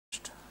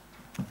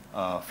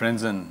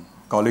Friends and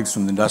colleagues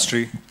from the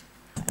industry,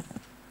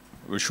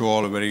 wish you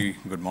all a very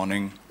good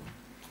morning.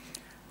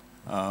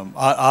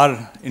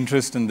 Our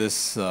interest in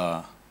this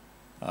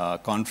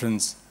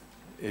conference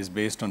is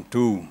based on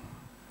two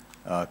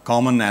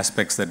common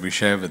aspects that we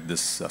share with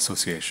this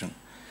association.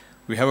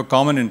 We have a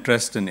common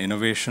interest in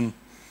innovation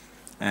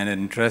and an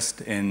interest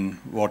in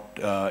what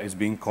is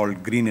being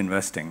called green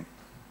investing.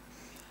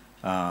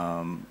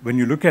 When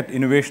you look at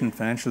innovation in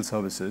financial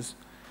services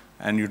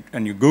and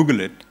you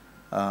Google it,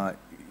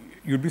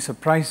 you'd be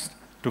surprised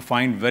to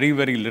find very,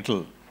 very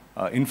little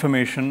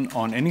information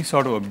on any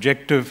sort of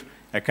objective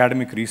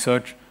academic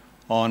research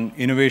on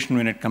innovation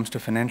when it comes to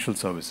financial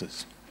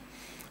services.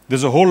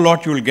 There's a whole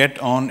lot you will get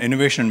on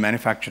innovation in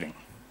manufacturing.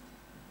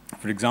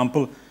 For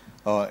example,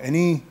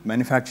 any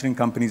manufacturing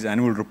company's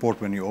annual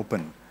report when you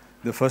open,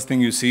 the first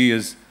thing you see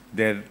is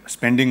their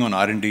spending on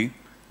R&D,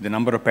 the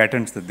number of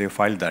patents that they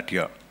filed that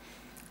year.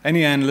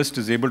 Any analyst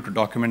is able to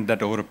document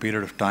that over a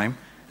period of time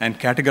and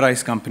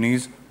categorize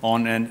companies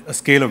on a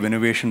scale of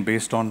innovation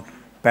based on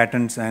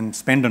patents and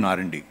spend on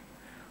R&D.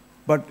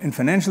 But in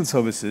financial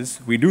services,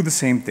 we do the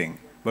same thing,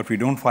 but we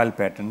don't file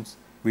patents.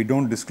 We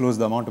don't disclose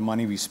the amount of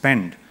money we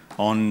spend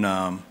on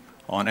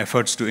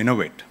efforts to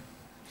innovate.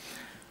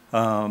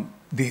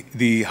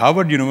 The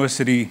Harvard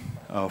University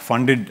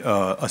funded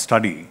a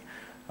study.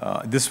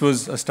 This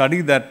was a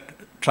study that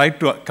tried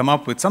to come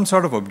up with some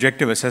sort of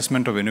objective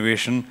assessment of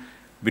innovation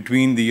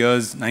between the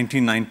years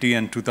 1990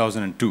 and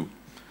 2002.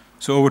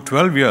 So over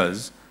 12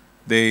 years,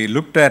 they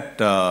looked at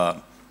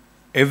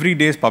every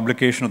day's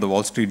publication of the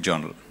Wall Street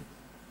Journal,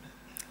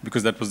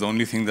 because that was the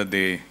only thing that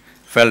they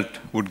felt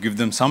would give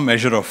them some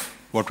measure of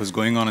what was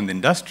going on in the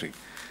industry,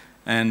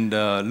 and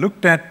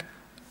looked at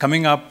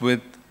coming up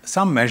with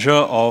some measure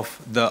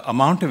of the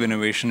amount of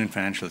innovation in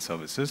financial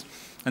services.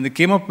 And they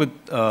came up with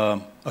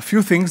a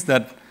few things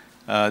that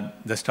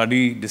the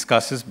study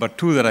discusses, but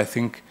two that I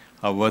think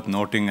are worth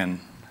noting and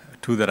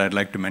two that I'd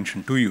like to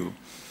mention to you.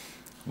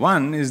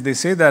 One is they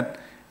say that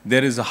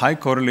there is a high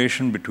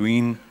correlation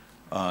between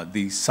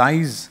the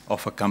size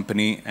of a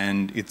company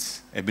and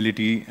its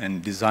ability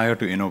and desire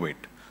to innovate.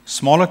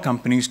 Smaller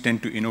companies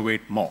tend to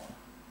innovate more.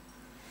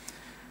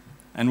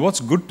 And what's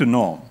good to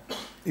know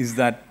is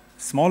that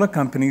smaller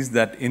companies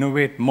that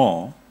innovate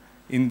more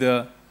in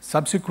the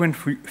subsequent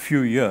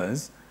few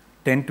years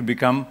tend to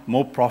become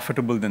more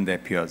profitable than their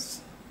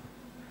peers.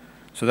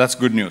 So that's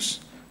good news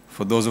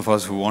for those of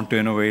us who want to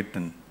innovate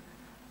and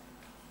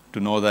to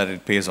know that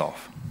it pays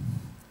off.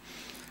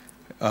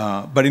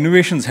 But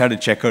innovations had a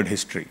checkered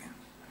history.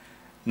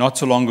 Not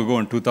so long ago,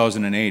 in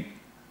 2008,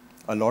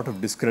 a lot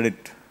of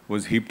discredit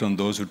was heaped on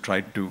those who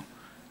tried to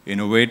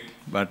innovate,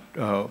 but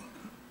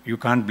you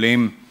can't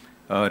blame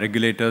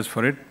regulators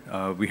for it.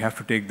 We have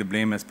to take the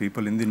blame as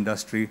people in the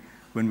industry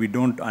when we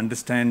don't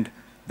understand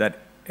that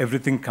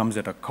everything comes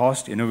at a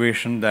cost.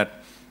 Innovation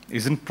that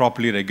isn't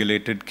properly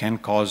regulated can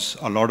cause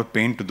a lot of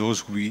pain to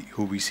those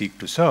who we seek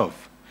to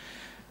serve.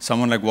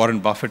 Someone like Warren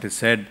Buffett has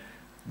said,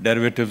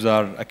 derivatives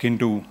are akin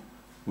to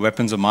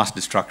weapons of mass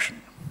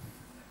destruction.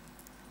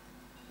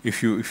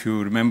 If you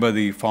remember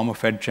the former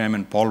Fed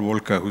chairman, Paul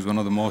Volcker, who's one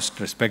of the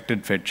most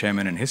respected Fed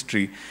chairmen in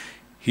history,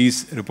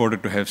 he's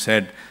reported to have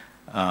said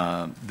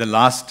the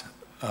last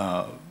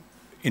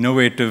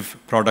innovative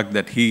product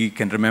that he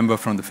can remember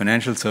from the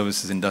financial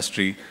services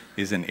industry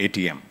is an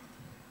ATM.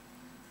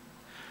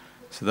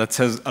 So that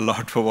says a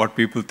lot for what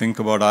people think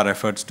about our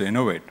efforts to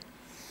innovate.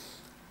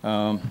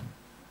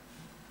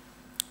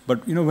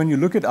 But when you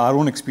look at our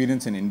own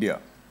experience in India,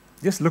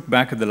 just look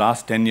back at the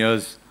last 10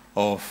 years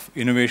of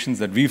innovations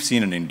that we've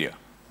seen in India.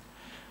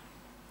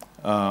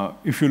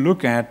 If you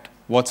look at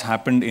what's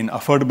happened in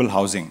affordable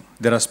housing,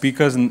 there are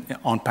speakers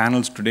on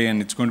panels today,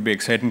 and it's going to be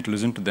exciting to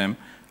listen to them.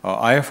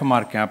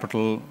 IFMR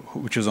Capital,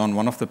 which is on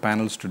one of the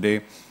panels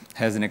today,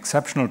 has an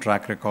exceptional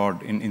track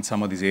record in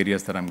some of these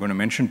areas that I'm going to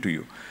mention to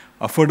you.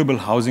 Affordable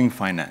housing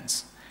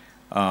finance,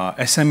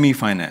 SME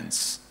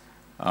finance,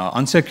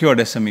 unsecured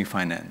SME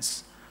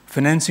finance,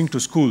 financing to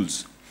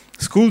schools.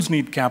 Schools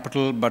need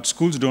capital, but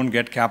schools don't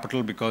get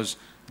capital because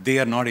they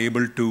are not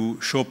able to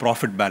show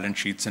profit balance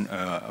sheets and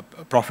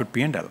profit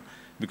P&L,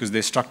 because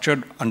they're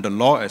structured under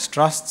law as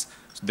trusts,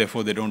 so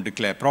therefore they don't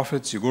declare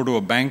profits. You go to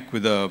a bank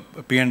with a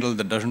P&L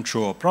that doesn't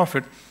show a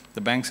profit,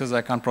 the bank says,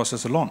 I can't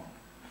process a loan.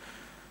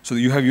 So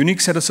you have a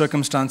unique set of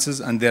circumstances,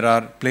 and there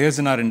are players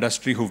in our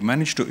industry who've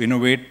managed to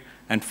innovate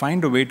and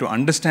find a way to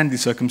understand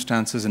these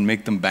circumstances and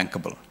make them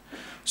bankable.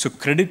 So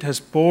credit has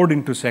poured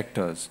into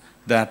sectors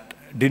that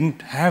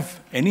didn't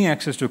have any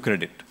access to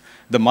credit.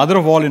 The mother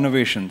of all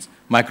innovations,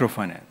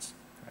 microfinance.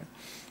 Right?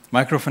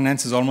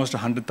 Microfinance is almost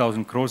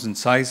 100,000 crores in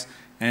size,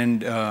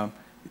 and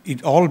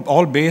it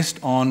all based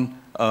on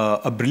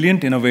a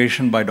brilliant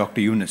innovation by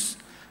Dr. Yunus.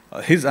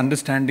 His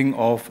understanding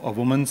of a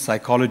woman's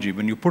psychology,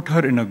 when you put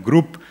her in a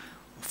group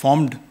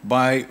formed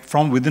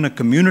from within a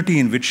community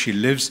in which she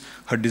lives,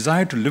 her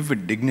desire to live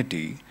with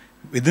dignity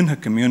within her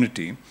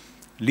community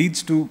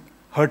leads to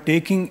her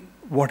taking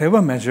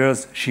whatever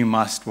measures she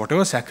must,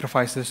 whatever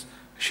sacrifices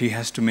she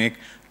has to make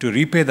to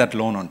repay that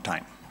loan on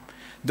time.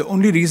 The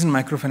only reason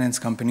microfinance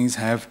companies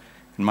have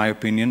in my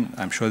opinion,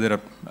 I'm sure there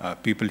are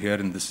people here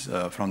in this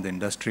from the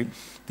industry,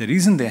 the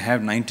reason they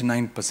have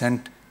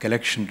 99%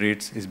 collection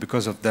rates is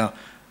because of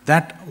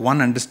that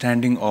one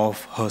understanding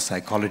of her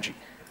psychology,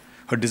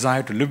 her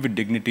desire to live with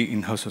dignity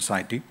in her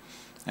society.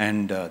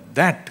 And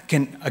that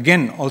can,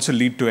 again, also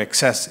lead to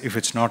excess if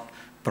it's not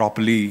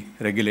properly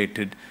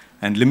regulated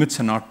and limits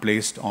are not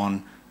placed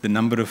on the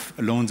number of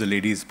loans a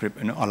lady is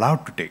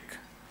allowed to take.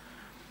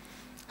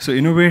 So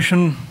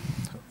innovation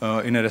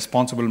in a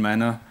responsible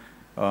manner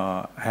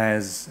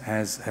has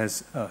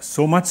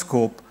so much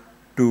scope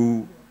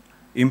to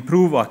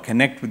improve or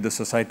connect with the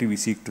society we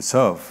seek to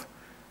serve.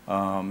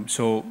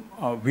 So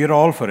we are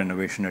all for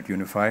innovation at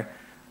Unifi,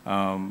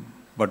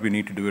 but we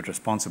need to do it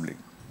responsibly.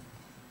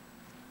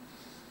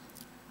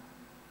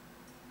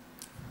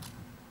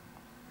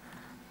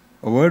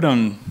 A word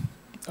on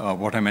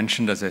what I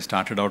mentioned as I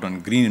started out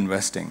on green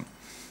investing.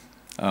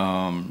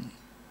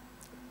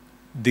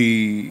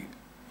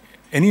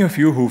 Any of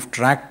you who've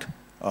tracked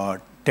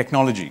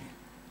technology,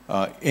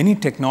 any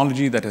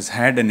technology that has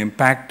had an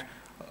impact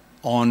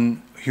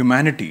on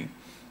humanity,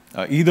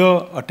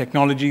 either a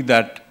technology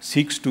that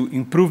seeks to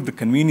improve the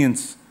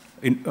convenience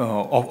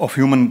of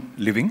human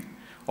living,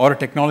 or a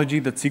technology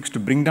that seeks to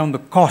bring down the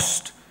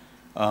cost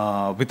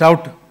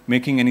without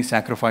making any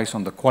sacrifice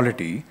on the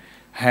quality,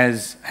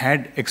 has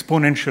had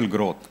exponential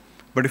growth.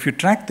 But if you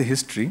track the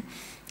history,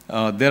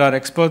 there are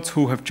experts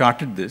who have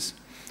charted this,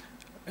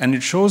 and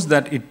it shows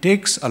that it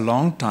takes a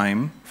long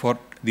time for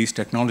these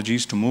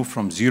technologies to move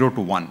from 0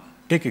 to 1.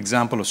 Take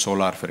example of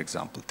solar, for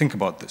example. Think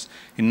about this.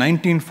 In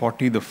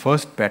 1940, the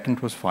first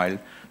patent was filed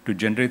to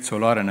generate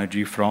solar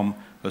energy from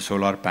a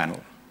solar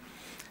panel.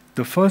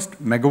 The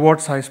first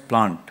megawatt-sized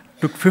plant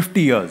took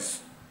 50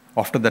 years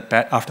after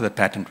that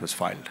patent was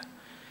filed.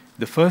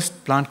 The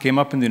first plant came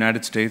up in the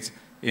United States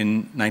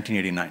in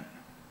 1989.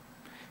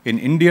 In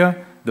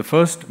India, the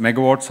first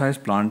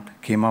megawatt-sized plant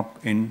came up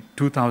in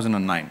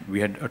 2009.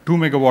 We had a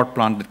 2-megawatt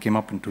plant that came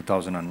up in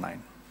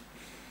 2009.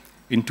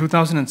 In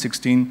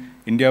 2016,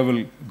 India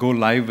will go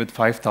live with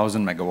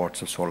 5,000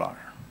 megawatts of solar.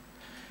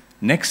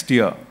 Next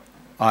year,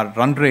 our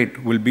run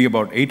rate will be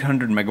about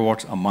 800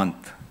 megawatts a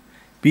month,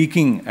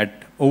 peaking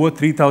at over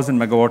 3,000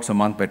 megawatts a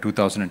month by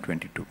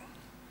 2022.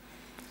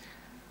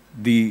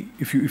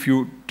 If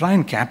you try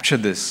and capture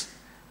this,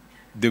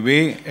 the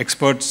way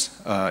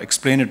experts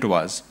explain it to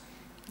us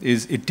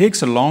is it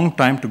takes a long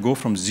time to go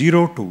from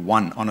 0 to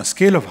 1. On a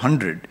scale of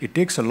 100, it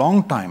takes a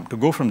long time to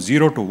go from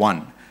 0 to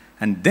 1.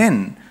 And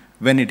then,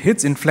 when it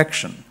hits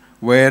inflection,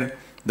 where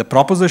the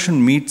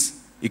proposition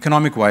meets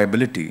economic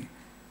viability,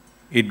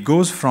 it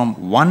goes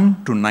from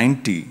 1 to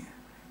 90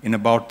 in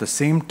about the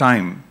same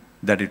time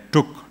that it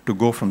took to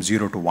go from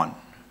 0 to 1.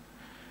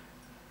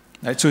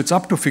 Right? So it's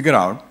up to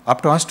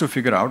us to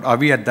figure out, are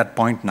we at that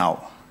point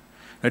now?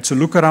 Right? So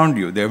look around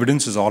you, the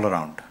evidence is all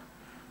around.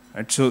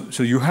 Right?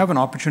 So you have an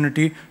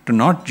opportunity to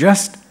not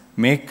just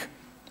make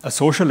a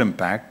social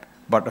impact,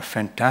 but a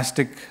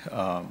fantastic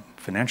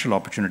financial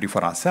opportunity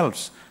for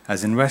ourselves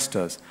as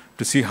investors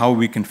to see how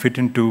we can fit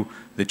into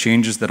the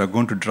changes that are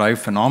going to drive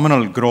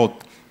phenomenal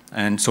growth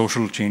and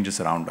social changes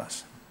around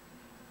us.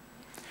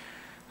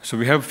 So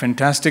we have a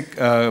fantastic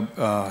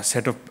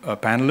set of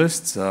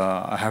panelists.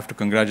 I have to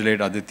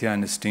congratulate Aditya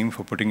and his team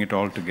for putting it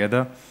all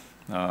together.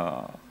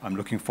 I'm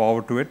looking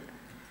forward to it.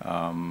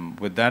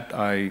 With that,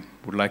 I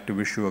would like to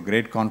wish you a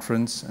great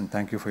conference and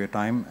thank you for your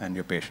time and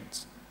your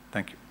patience.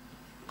 Thank you.